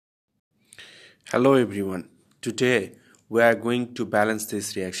Hello everyone. Today we are going to balance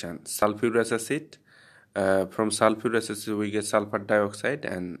this reaction. Sulfurous acid. From sulfurous acid we get sulfur dioxide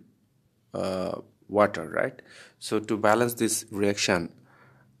and water, right? So to balance this reaction,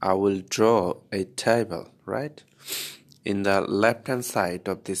 I will draw a table, right? In the left hand side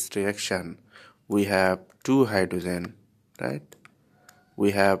of this reaction, we have two hydrogen, right?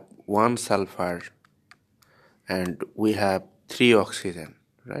 We have one sulfur and we have three oxygen,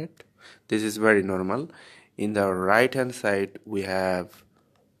 right? This is very normal. In the right hand side we have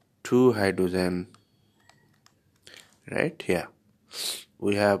two hydrogen, right? Here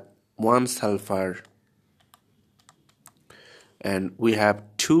we have one sulfur and we have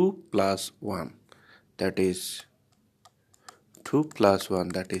 2 plus 1, that is 2 plus 1,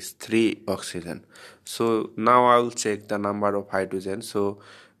 that is 3 oxygen. So now I will check the number of hydrogen. So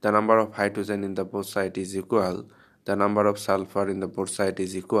the number of hydrogen in the both side is equal, the number of sulfur in the both side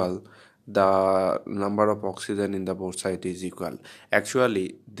is equal, the number of oxygen in the both side is equal.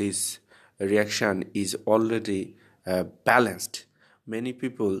 Actually this reaction is already balanced. Many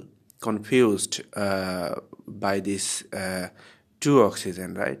people confused by this 2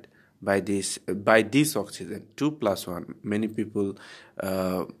 oxygen, right? By this oxygen 2 plus 1, many people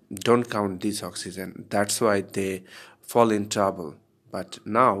don't count this oxygen. That's why they fall in trouble. But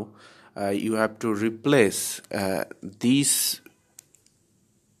now you have to replace these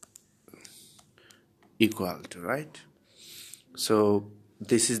equal to, right? So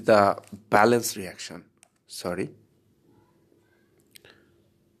this is the balance reaction. Sorry,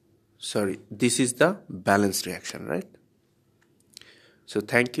 this is the balance reaction, right? So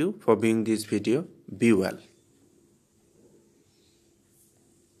thank you for viewing this video. Be well.